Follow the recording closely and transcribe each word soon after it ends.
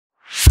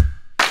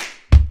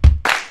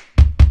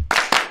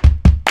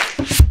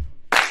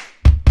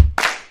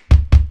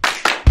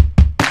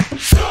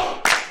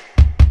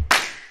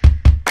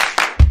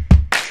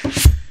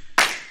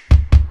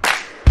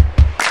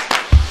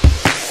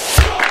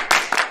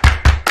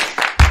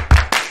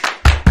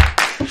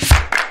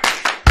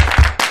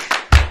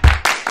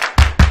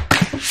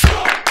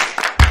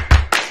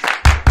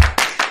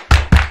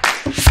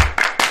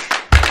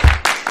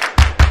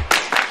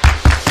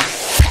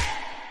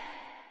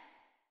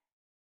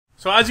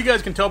So as you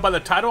guys can tell by the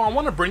title, I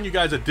want to bring you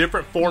guys a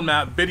different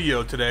format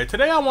video today.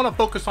 Today I want to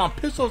focus on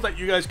pistols that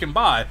you guys can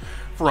buy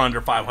for under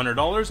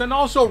 $500 and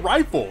also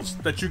rifles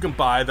that you can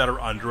buy that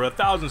are under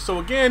 $1,000. So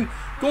again,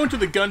 going to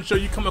the gun show,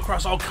 you come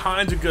across all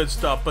kinds of good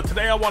stuff, but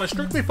today I want to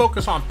strictly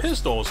focus on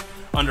pistols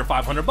under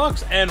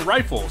 $500 and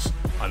rifles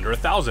under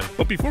 $1,000.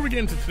 But before we get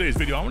into today's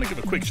video, I want to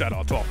give a quick shout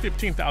out to all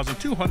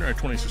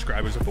 15,220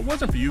 subscribers. If it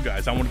wasn't for you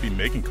guys, I wouldn't be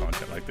making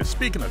content like this.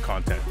 Speaking of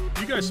content,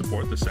 you guys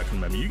support the Second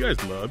Amendment. You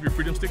guys love your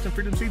freedom sticks and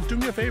freedom seeds. Do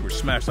me a favor,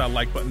 smash that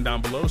like button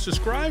down below,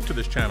 subscribe to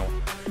this channel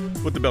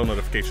with the bell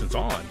notifications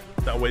on.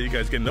 That way you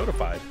guys get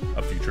notified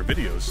of future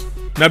videos.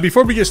 Now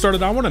before we get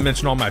started, I want to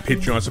mention all my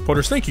Patreon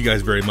supporters. Thank you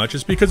guys very much.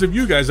 It's because of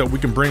you guys that we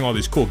can bring all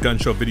these cool gun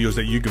show videos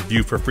that you can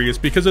view for free. It's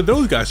because of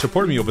those guys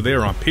supporting me over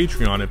there on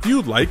Patreon. If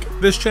you like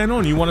this channel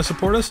and you want to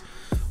support us,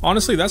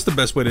 honestly, that's the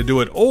best way to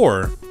do it.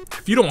 Or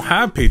if you don't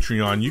have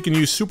Patreon, you can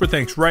use Super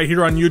Thanks right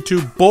here on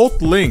YouTube.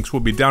 Both links will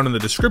be down in the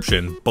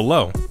description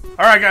below.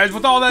 All right, guys,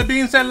 with all that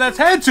being said, let's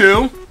head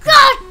to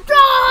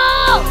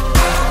GunShow!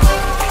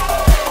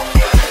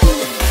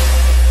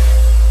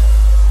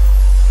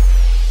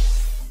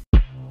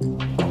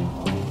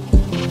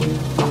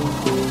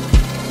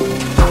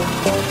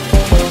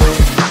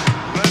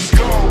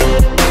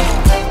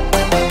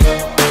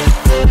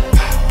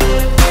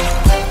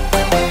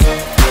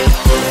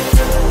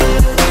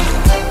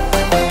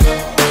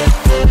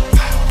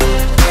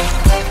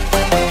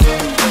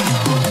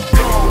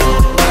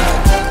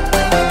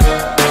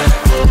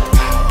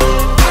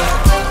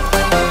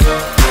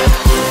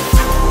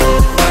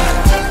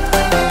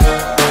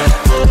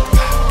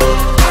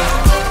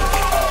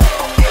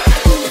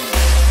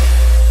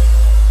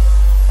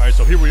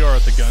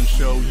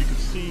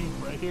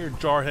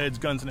 Jarheads,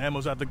 guns, and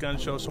ammos at the gun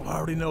show, so I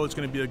already know it's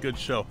going to be a good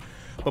show.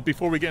 But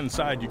before we get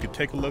inside, you could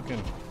take a look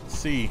and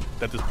see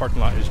that this parking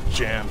lot is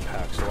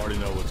jam-packed, so I already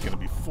know it's going to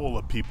be full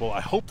of people.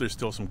 I hope there's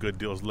still some good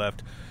deals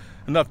left.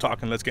 Enough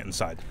talking, let's get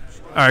inside.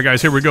 All right,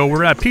 guys, here we go.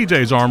 We're at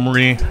PJs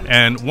Armory,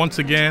 and once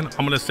again,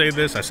 I'm going to say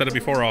this. I said it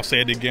before, I'll say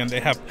it again.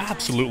 They have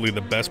absolutely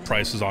the best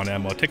prices on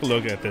ammo. Take a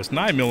look at this.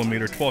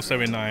 9mm,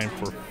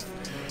 $12.79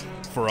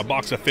 for a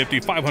box of 50,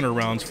 500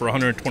 rounds for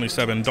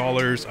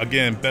 $127.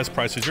 Again, best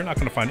prices. You're not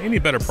going to find any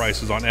better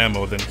prices on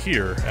ammo than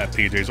here at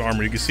PJ's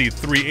Armory. You can see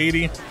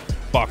 380,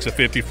 box of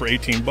 50 for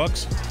 18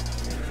 bucks.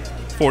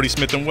 40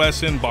 Smith &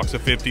 Wesson, box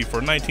of 50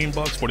 for 19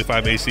 bucks.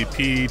 45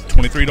 ACP,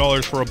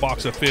 $23 for a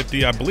box of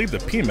 50. I believe the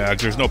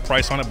PMags, there's no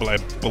price on it, but I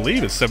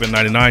believe it's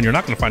 $7.99. You're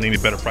not going to find any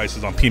better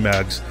prices on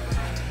PMags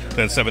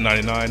than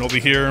 $7.99. Over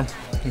here,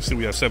 you can see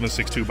we have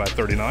 7.62 by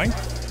 39,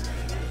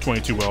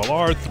 22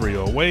 LR,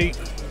 308.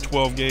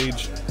 12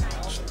 gauge.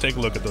 Just take a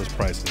look at those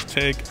prices.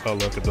 Take a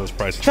look at those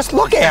prices. Just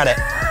look at it.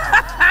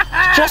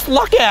 Just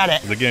look at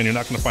it. Again, you're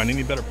not going to find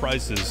any better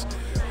prices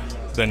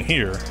than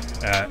here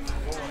at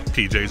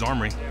PJ's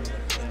Armory.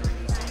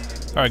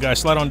 All right, guys,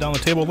 slide on down the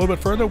table a little bit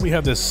further. We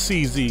have this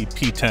CZ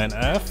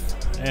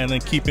P10F, and then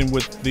keeping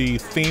with the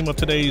theme of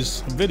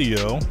today's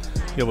video,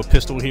 you have a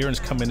pistol here, and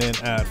it's coming in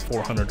at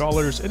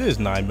 $400. It is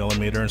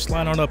 9mm, and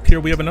slide on up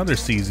here, we have another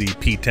CZ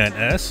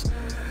P10S.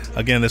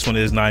 Again, this one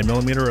is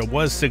 9mm. It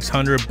was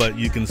 $600, but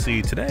you can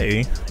see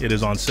today it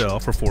is on sale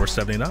for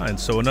 $479.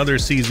 So another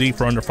CZ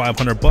for under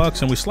 500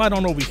 bucks. And we slide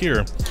on over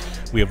here,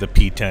 we have the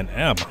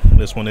P10M.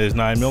 This one is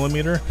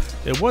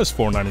 9mm. It was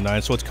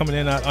 $499, so it's coming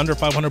in at under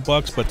 500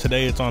 bucks, but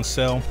today it's on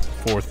sale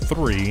for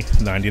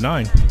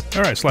 $399.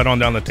 All right, slide on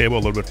down the table a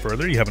little bit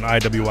further. You have an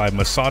IWI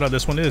Masada.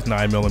 This one is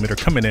 9mm,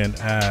 coming in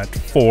at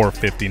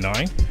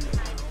 $459.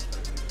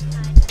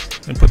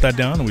 And put that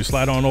down, and we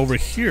slide on over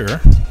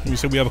here. We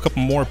said we have a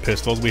couple more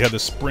pistols. We have the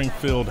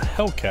Springfield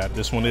Hellcat.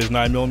 This one is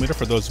 9mm.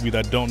 For those of you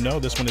that don't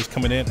know, this one is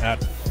coming in at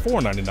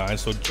 $499,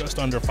 so just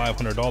under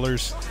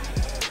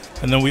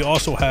 $500. And then we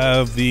also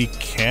have the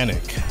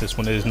Canic. This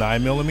one is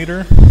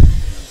 9mm.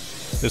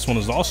 This one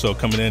is also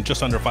coming in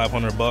just under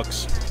 500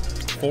 bucks,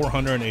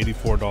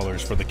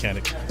 $484 for the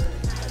Canic.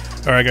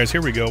 All right, guys,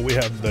 here we go. We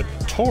have the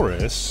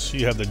Taurus.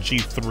 You have the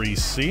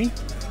G3C.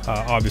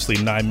 Obviously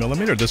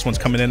 9mm. This one's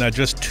coming in at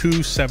just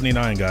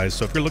 $279, guys.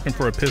 So if you're looking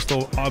for a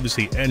pistol,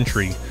 obviously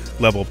entry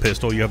level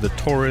pistol, you have the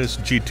Taurus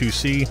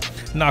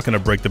G2C, not going to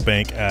break the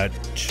bank at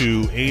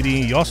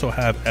 $280. You also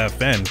have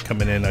FN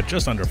coming in at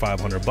just under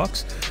 500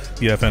 bucks.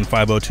 The FN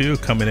 502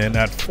 coming in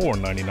at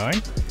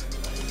 $499.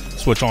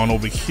 Switch on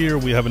over here,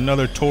 we have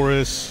another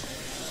Taurus.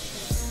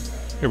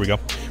 Here we go,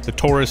 the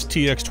Taurus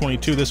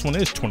TX22. This one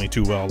is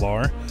 22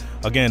 LR.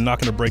 Again, not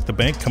going to break the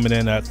bank, coming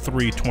in at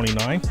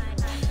 $329.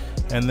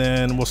 And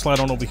then we'll slide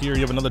on over here.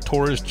 You have another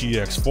Taurus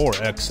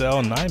GX4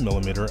 XL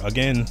 9mm.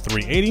 Again,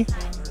 $380.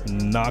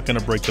 Not going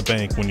to break the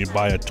bank when you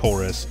buy a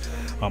Taurus.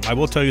 I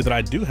will tell you that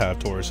I do have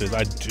Tauruses.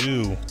 I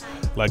do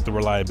like the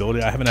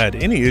reliability. I haven't had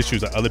any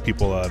issues that other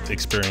people have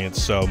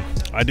experienced, so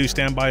I do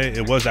stand by it.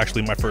 It was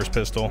actually my first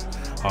pistol,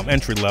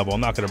 entry level.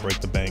 Not going to break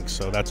the bank,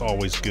 so that's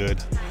always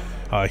good.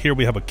 Here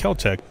we have a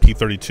Keltec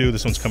P32.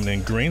 This one's coming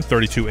in green,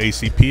 32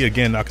 ACP.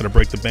 Again, not going to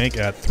break the bank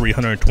at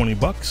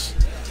 $320.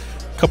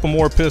 Couple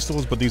more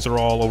pistols, but these are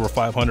all over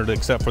 500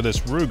 except for this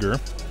Ruger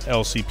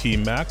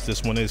LCP Max.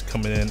 This one is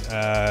coming in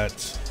at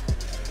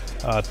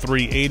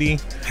 380,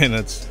 and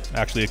it's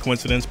actually a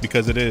coincidence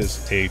because it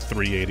is a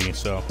 380.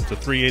 So it's a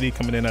 380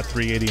 coming in at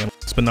 380. And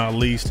last but not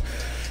least,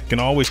 you can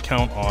always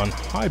count on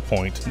High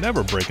Point,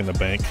 never breaking the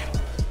bank.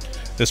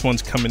 This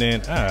one's coming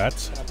in at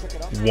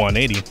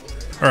 180.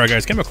 All right,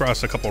 guys, came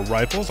across a couple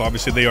rifles.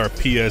 Obviously, they are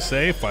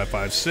PSA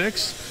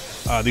 5.56.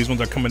 These ones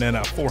are coming in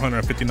at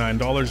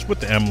 $459 with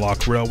the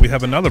M-Lock rail. We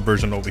have another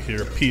version over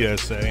here,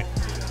 PSA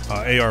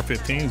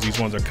AR-15s. These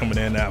ones are coming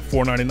in at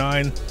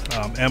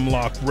 $499.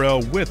 M-Lock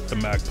rail with the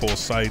Magpul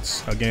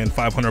sights. Again,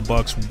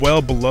 $500,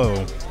 well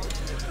below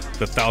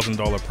the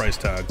 $1,000 price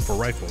tag for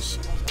rifles.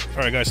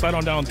 All right, guys, slide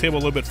on down the table a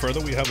little bit further.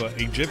 We have an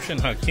Egyptian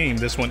Hakim.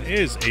 This one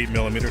is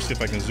 8mm. See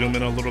if I can zoom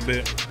in a little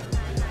bit.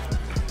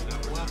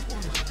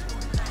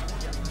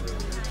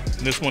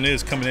 This one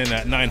is coming in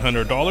at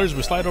 $900.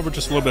 We slide over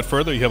just a little bit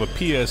further. You have a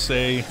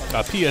PSA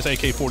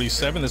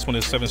AK-47. This one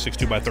is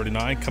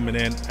 7.62x39, coming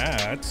in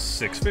at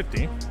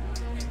 $650.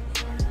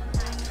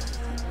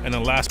 And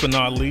then last but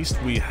not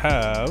least, we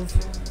have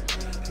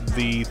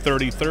the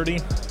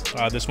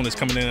 30-30. This one is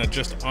coming in at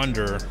just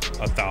under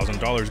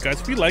 $1,000. Guys,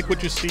 if you like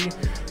what you see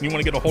and you want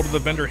to get a hold of the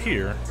vendor,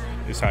 here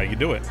is how you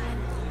do it.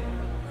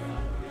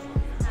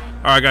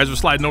 All right, guys, we're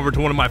sliding over to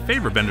one of my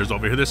favorite vendors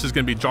over here. This is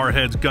going to be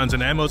Jarheads Guns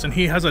and Ammos, and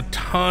he has a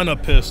ton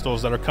of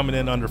pistols that are coming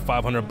in under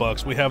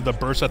 $500. We have the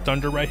Bursa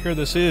Thunder right here.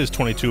 This is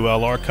 22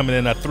 LR coming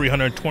in at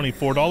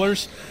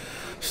 $324.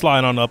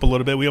 Sliding on up a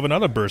little bit, we have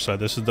another Bursa.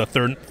 This is the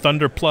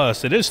Thunder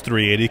Plus. It is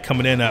 380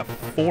 coming in at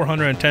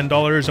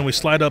 $410. And we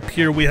slide up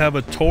here, we have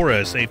a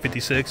Taurus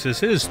 856.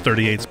 This is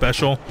 38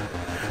 special.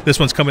 This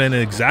one's coming in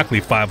at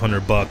exactly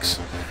 $500.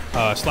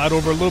 Slide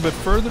over a little bit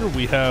further,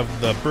 we have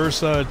the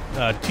Bursa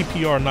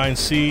TPR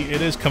 9C. It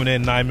is coming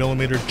in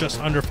 9mm, just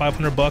under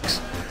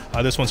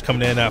 $500. This one's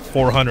coming in at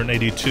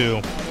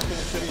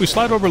 $482. We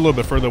slide over a little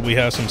bit further, we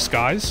have some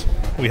Skies.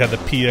 We have the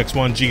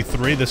PX1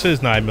 G3. This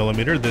is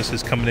 9mm. This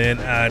is coming in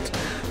at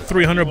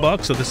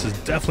 $300, so this is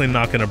definitely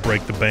not going to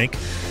break the bank.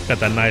 Got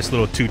that nice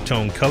little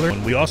two-tone color.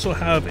 And we also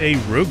have a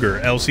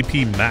Ruger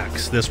LCP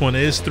Max. This one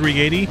is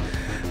 380,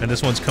 and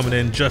this one's coming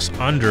in just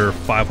under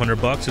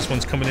 $500. This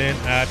one's coming in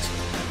at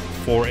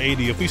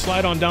 $480. If we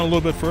slide on down a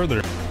little bit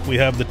further, we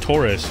have the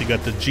Taurus. You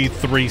got the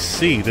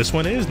G3C. This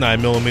one is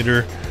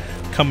 9mm,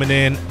 coming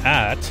in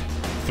at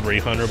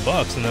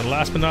 $300. And then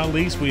last but not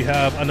least, we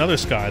have another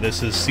Sky.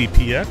 This is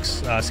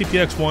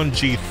CPX1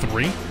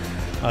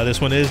 G3.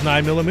 This one is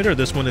 9mm.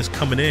 This one is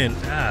coming in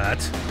at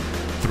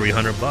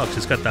 $300.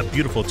 It's got that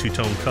beautiful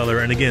two-tone color,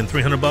 and again,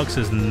 $300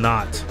 is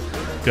not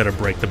gonna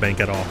break the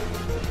bank at all.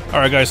 All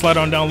right, guys, slide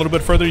on down a little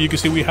bit further. You can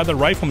see we have the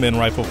Rifleman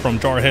rifle from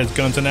Jarheads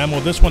Guns and Ammo.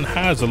 This one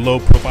has a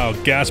low-profile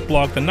gas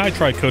block, the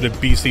nitride-coated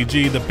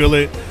BCG, the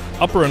billet,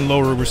 upper and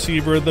lower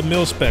receiver, the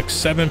mil-spec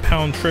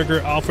 7-pound trigger,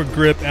 alpha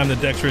grip,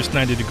 ambidextrous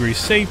 90-degree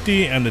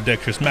safety,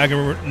 ambidextrous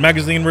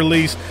magazine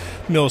release,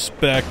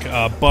 mil-spec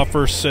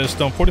buffer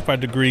system,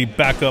 45-degree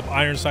backup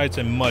iron sights,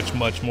 and much,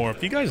 much more.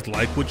 If you guys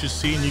like what you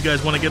see and you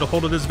guys want to get a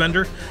hold of this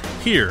vendor,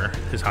 here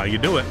is how you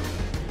do it.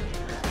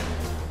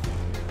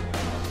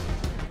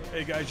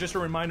 Hey guys, just a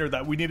reminder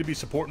that we need to be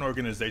supporting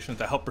organizations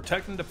that help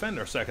protect and defend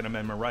our Second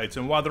Amendment rights.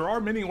 And while there are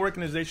many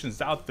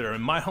organizations out there, in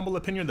my humble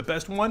opinion, the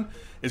best one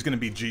is going to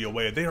be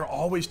GOA. They are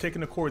always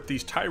taking to court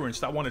these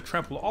tyrants that want to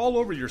trample all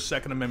over your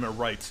Second Amendment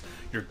rights,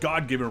 your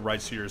God-given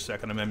rights to your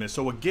Second Amendment.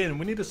 So again,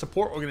 we need to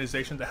support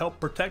organizations that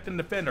help protect and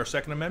defend our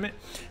Second Amendment.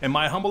 In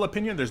my humble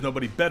opinion, there's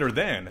nobody better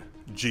than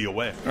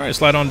GOA. All right,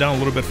 slide on down a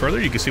little bit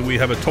further. You can see we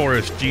have a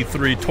Taurus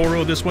G3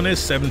 Toro. This one is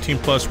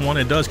 17+1.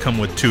 It does come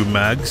with 2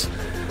 mags.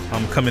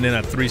 Coming in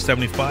at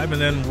 $375,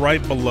 and then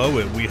right below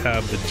it we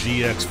have the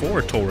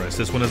GX4 Taurus.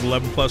 This one is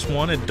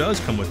 11+1. It does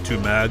come with 2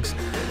 mags,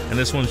 and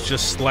this one's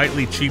just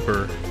slightly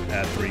cheaper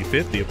at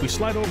 $350. If we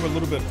slide over a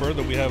little bit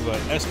further, we have a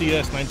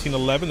SDS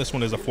 1911. This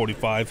one is a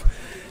 45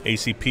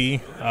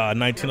 ACP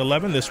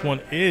 1911. This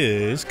one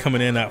is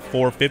coming in at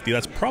 $450.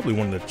 That's probably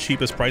one of the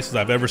cheapest prices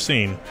I've ever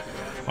seen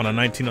on a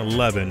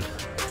 1911.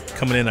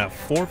 Coming in at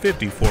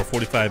 $450 for a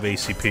 45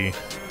 ACP.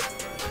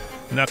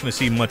 You're not going to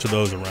see much of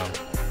those around.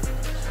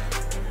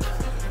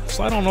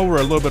 Slide on over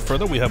a little bit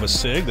further, we have a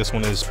SIG. This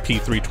one is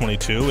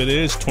P322. It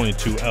is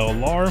 22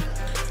 LR.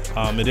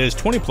 It is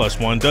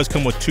 20+1. Does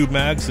come with 2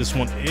 mags. This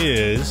one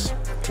is,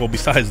 well,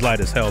 besides light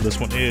as hell, this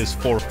one is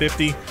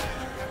 $450.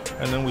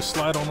 And then we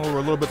slide on over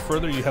a little bit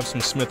further. You have some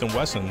Smith &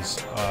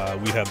 Wessons.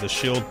 We have the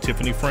Shield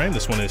Tiffany frame.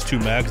 This one is 2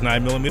 mags,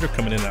 9mm,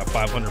 coming in at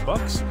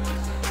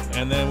 $500.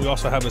 And then we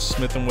also have a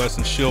Smith &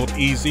 Wesson Shield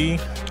EZ.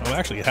 I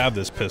actually have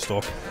this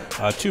pistol.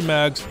 2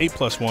 mags,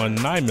 8+1,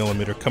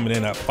 9mm, coming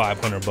in at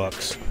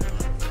 $500.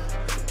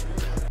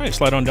 All right,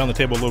 slide on down the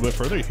table a little bit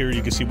further. Here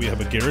you can see we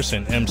have a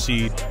Garrison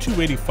MC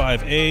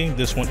 285A.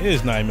 This one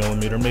is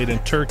 9mm, made in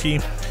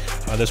Turkey.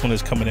 This one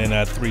is coming in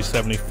at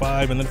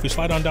 $375, and then if we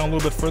slide on down a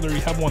little bit further, you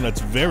have one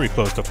that's very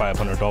close to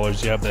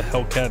 $500. You have the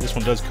Hellcat. This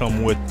one does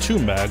come with 2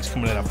 mags,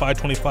 coming in at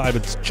 $525.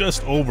 It's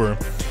just over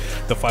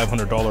the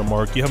 $500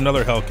 mark. You have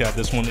another Hellcat.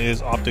 This one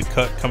is optic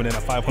cut, coming in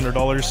at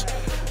 $500.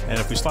 And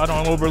if we slide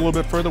on over a little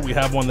bit further, we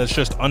have one that's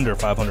just under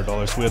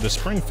 $500. So we have the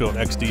Springfield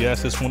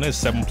XDS. This one is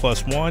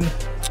 7+1.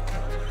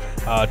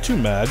 2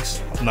 mags,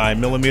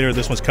 9mm.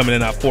 This one's coming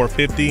in at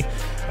 $450.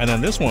 And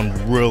then this one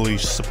really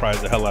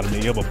surprised the hell out of me.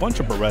 You have a bunch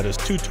of Berettas,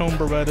 2-tone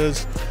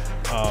Berettas,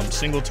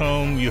 single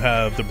tone. You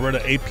have the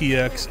Beretta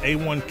APX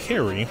A1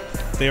 Carry.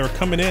 They are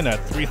coming in at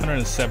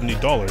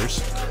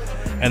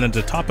 $370. And then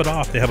to top it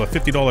off, they have a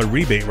 $50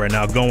 rebate right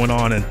now going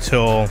on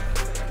until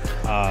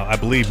I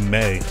believe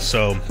May.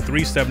 So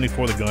 $370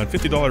 for the gun,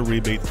 $50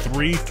 rebate,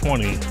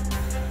 $320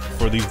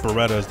 for these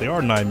Berettas. They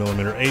are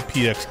 9mm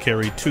APX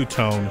Carry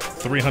 2-tone,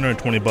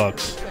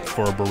 $320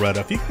 for a Beretta.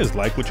 If you guys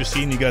like what you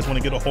see and you guys want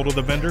to get a hold of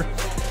the vendor,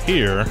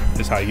 here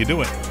is how you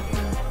do it.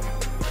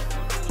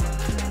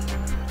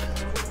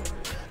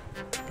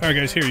 Alright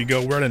guys, here you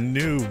go. We're at a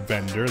new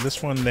vendor.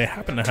 This one, they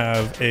happen to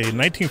have a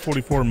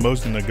 1944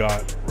 Mosin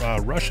Nagant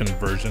Russian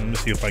version. Let me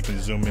see if I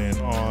can zoom in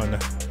on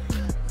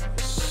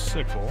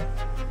Sickle.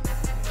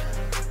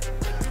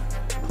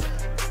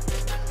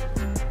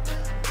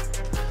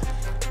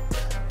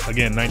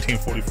 Again,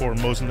 1944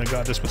 Mosin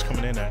Nagant. This one's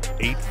coming in at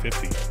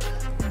 $850.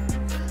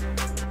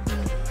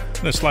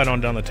 I'm going to slide on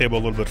down the table a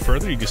little bit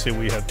further. You can see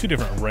we have 2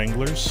 different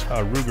Wranglers,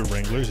 Ruger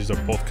Wranglers. These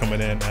are both coming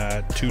in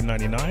at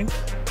 $299.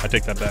 I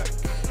take that back.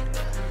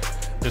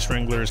 This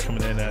Wrangler is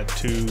coming in at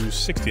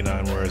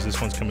 $269, whereas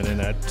this one's coming in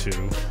at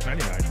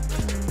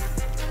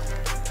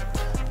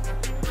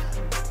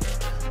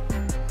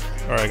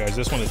 $299. All right, guys,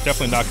 this one is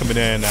definitely not coming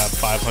in at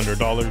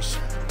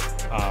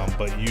 $500,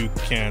 but you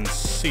can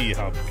see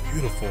how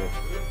beautiful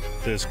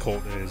this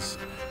Colt is.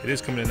 It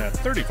is coming in at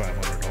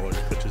 $3,500,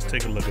 but just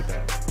take a look at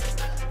that.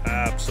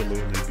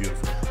 Absolutely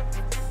beautiful.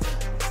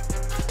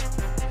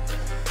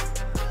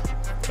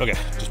 Okay,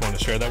 just wanted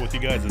to share that with you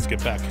guys. Let's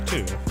get back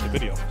to the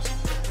video.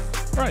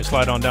 All right,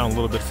 slide on down a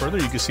little bit further.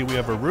 You can see we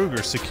have a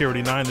Ruger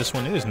Security 9. This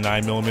one is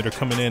 9mm,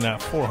 coming in at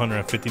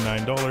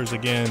 $459.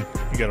 Again,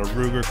 you got a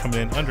Ruger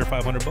coming in under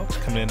 $500,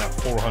 coming in at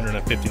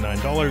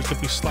 $459.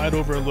 If we slide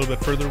over a little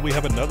bit further, we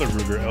have another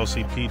Ruger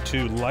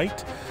LCP2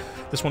 Light.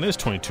 This one is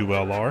 22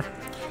 LR.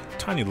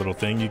 Tiny little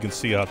thing. You can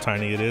see how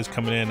tiny it is,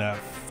 coming in at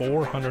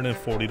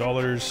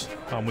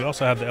 $440. We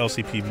also have the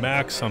LCP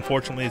Max.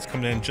 Unfortunately, it's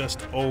coming in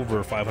just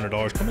over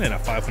 $500, coming in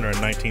at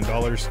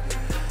 $519.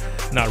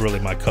 Not really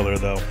my color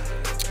though.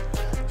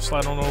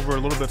 Slide on over a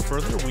little bit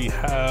further. We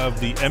have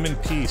the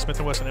M&P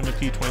Smith & Wesson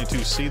M&P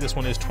 22C. This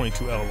one is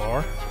 22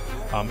 LR.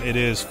 It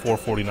is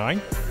 $449.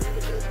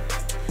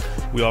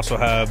 We also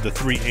have the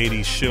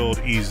 380 Shield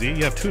EZ.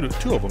 You have two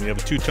of them. You have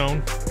a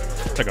 2-tone.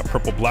 It's like a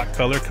purple black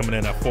color, coming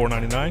in at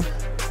 $499.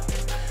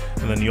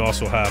 And then you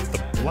also have the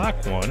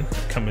black one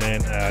coming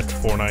in at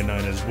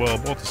 $499 as well,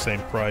 both the same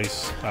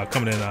price,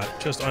 coming in at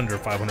just under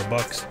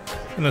 $500.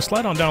 And then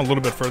slide on down a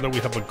little bit further, we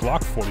have a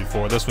Glock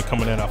 44. This one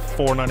coming in at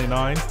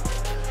 $499.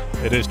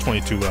 It is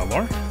 22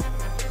 LR.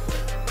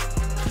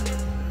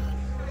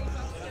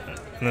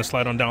 And then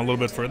slide on down a little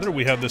bit further,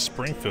 we have the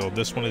Springfield.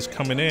 This one is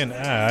coming in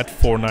at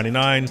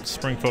 $499.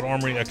 Springfield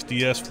Armory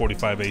XDS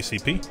 45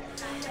 ACP,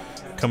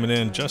 coming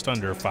in just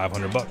under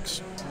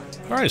 $500.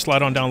 All right,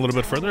 slide on down a little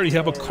bit further. You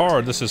have a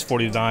card. This is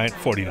 45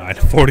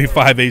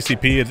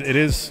 ACP. It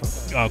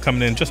is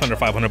coming in just under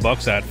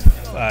 $500 at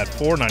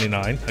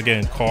 $499.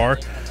 Again, car,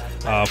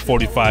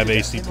 45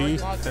 ACP.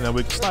 And then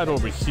we can slide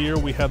over here.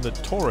 We have the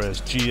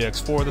Taurus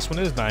GX4. This one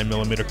is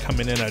 9mm,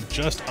 coming in at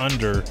just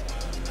under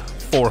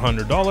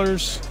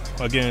 $400.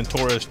 Again,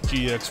 Taurus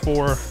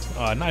GX4,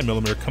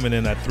 9mm, coming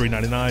in at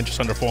 $399, just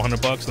under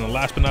 $400. And then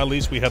last but not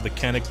least, we have the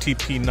Canik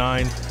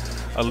TP9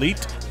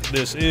 Elite.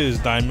 This is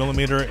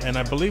 9mm, and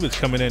I believe it's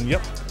coming in,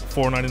 yep,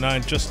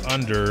 $499, just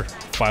under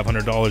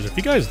 $500. If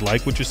you guys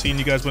like what you see and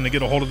you guys want to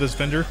get a hold of this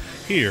vendor,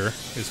 here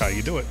is how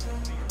you do it.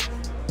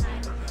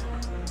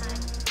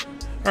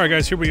 All right,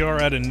 guys, here we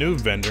are at a new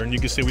vendor, and you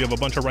can see we have a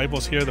bunch of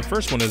rifles here. The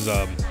first one is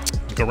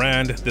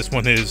Garand. This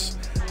one is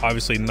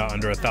obviously not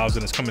under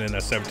 $1,000. It's coming in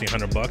at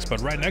 $1,700,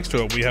 but right next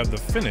to it, we have the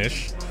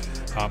Finnish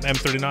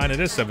M39. It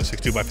is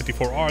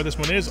 7.62x54R. This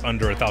one is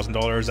under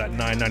 $1,000 at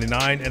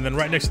 $999. And then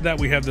right next to that,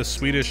 we have the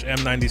Swedish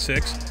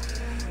M96.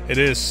 It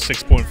is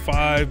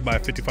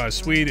 6.5x55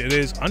 Swede. It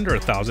is under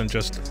 $1,000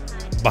 just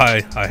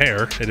by a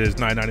hair. It is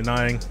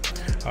 $999.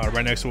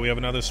 Right next to it, we have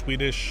another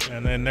Swedish,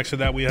 and then next to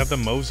that we have the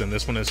Mosin.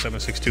 This one is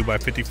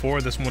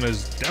 7.62x54. This one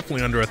is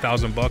definitely under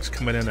 $1,000,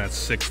 coming in at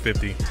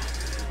 $650. You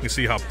can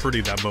see how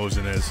pretty that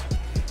Mosin is.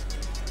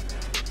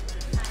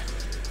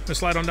 Let's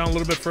slide on down a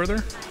little bit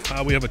further.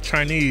 We have a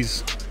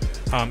Chinese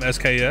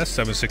SKS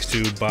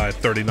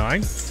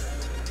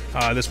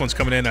 7.62x39. This one's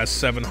coming in at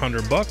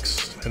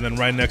 $700, and then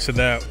right next to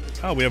that,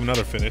 we have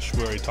another Finnish.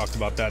 We already talked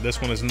about that.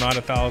 This one is not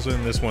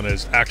 $1,000. This one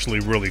is actually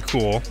really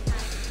cool.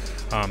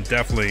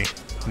 Definitely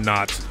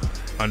not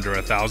under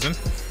 $1,000.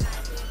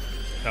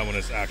 That one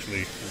is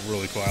actually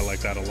really cool. I like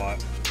that a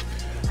lot.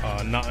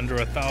 not under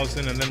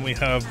 $1,000. And then we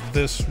have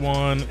this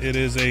one. It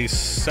is a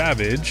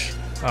Savage.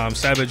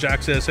 Savage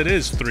Access. It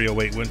is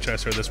 308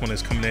 Winchester. This one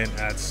is coming in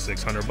at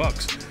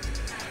 $600.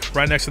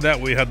 Right next to that,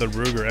 we have the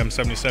Ruger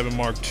M77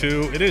 Mark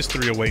II. It is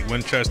 308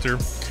 Winchester,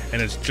 and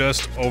it's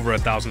just over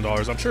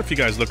 $1,000. I'm sure if you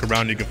guys look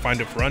around, you can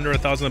find it for under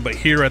 $1,000, but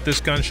here at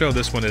this gun show,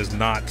 this one is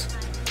not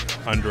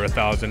under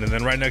 $1,000. And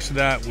then right next to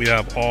that, we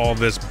have all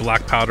this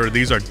black powder.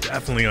 These are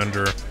definitely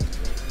under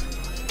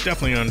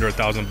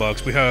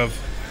 $1,000. We have,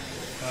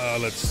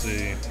 let's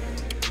see,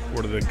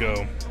 where did it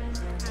go?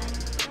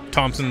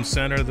 Thompson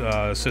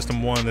Center,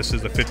 System 1. This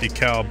is the 50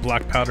 cal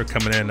black powder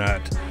coming in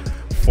at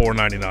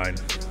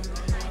 $499.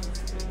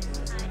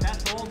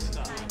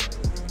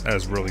 That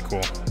is really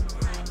cool.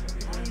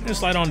 And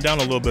slide on down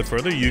a little bit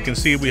further, you can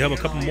see we have a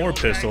couple more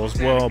pistols.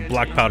 Well,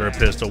 black powder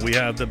pistol. We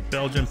have the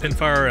Belgian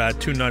Pinfire at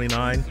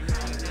 $299.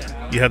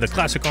 You have the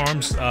Classic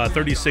Arms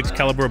 36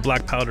 caliber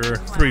black powder,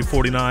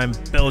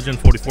 $349. Belgian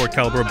 44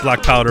 caliber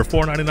black powder,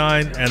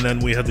 $499. And then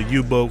we have the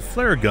U-boat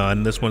flare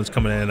gun. This one's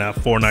coming in at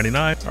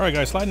 $499. All right,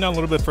 guys, sliding down a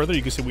little bit further,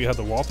 you can see we have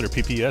the Walther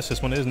PPS.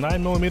 This one is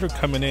 9mm,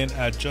 coming in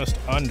at just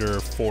under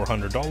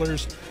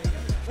 $400.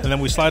 And then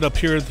we slide up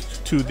here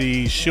to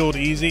the Shield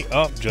Easy.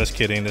 Oh, just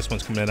kidding. This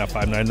one's coming in at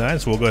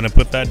 $599, so we'll go ahead and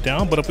put that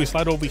down. But if we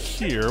slide over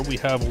here, we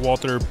have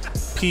Walther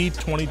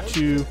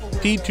P22Q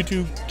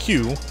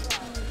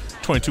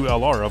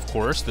 22LR, of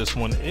course. This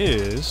one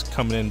is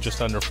coming in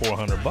just under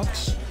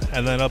 $400.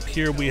 And then up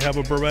here we have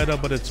a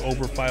Beretta, but it's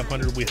over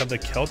 $500. We have the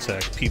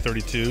Keltec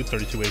P32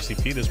 32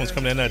 ACP. This one's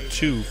coming in at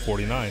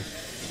 $249.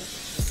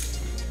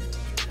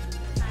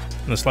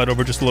 And slide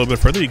over just a little bit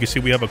further, you can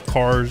see we have a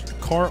Car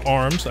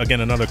Arms,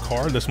 again another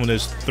car. This one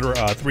is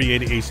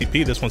 380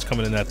 ACP. This one's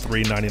coming in at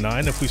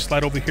 $399. If we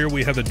slide over here,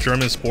 we have the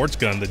German sports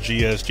gun, the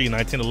GSG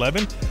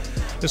 1911.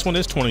 This one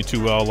is 22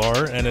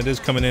 LR, and it is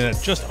coming in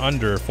at just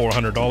under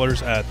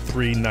 $400 at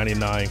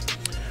 $399.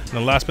 And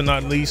then last but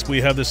not least, we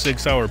have the Sig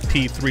Sauer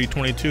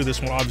P322. This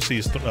one obviously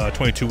is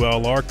 22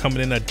 LR, coming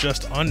in at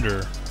just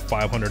under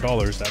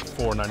 $500 at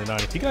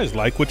 $499. If you guys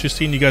like what you've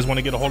seen, you guys want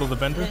to get a hold of the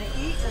vendor,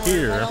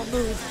 here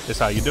is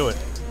how you do it.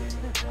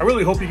 I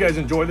really hope you guys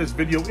enjoyed this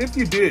video. If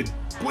you did,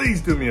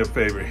 please do me a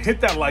favor, hit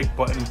that like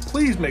button.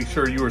 Please make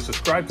sure you are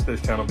subscribed to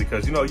this channel,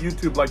 because you know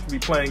YouTube likes to be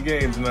playing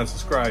games and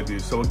unsubscribe you.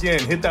 So again,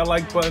 hit that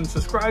like button,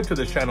 subscribe to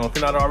this channel if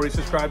you're not already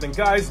subscribed, and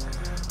guys,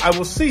 I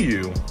will see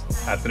you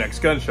at the next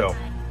gun show.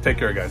 Take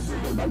care, guys.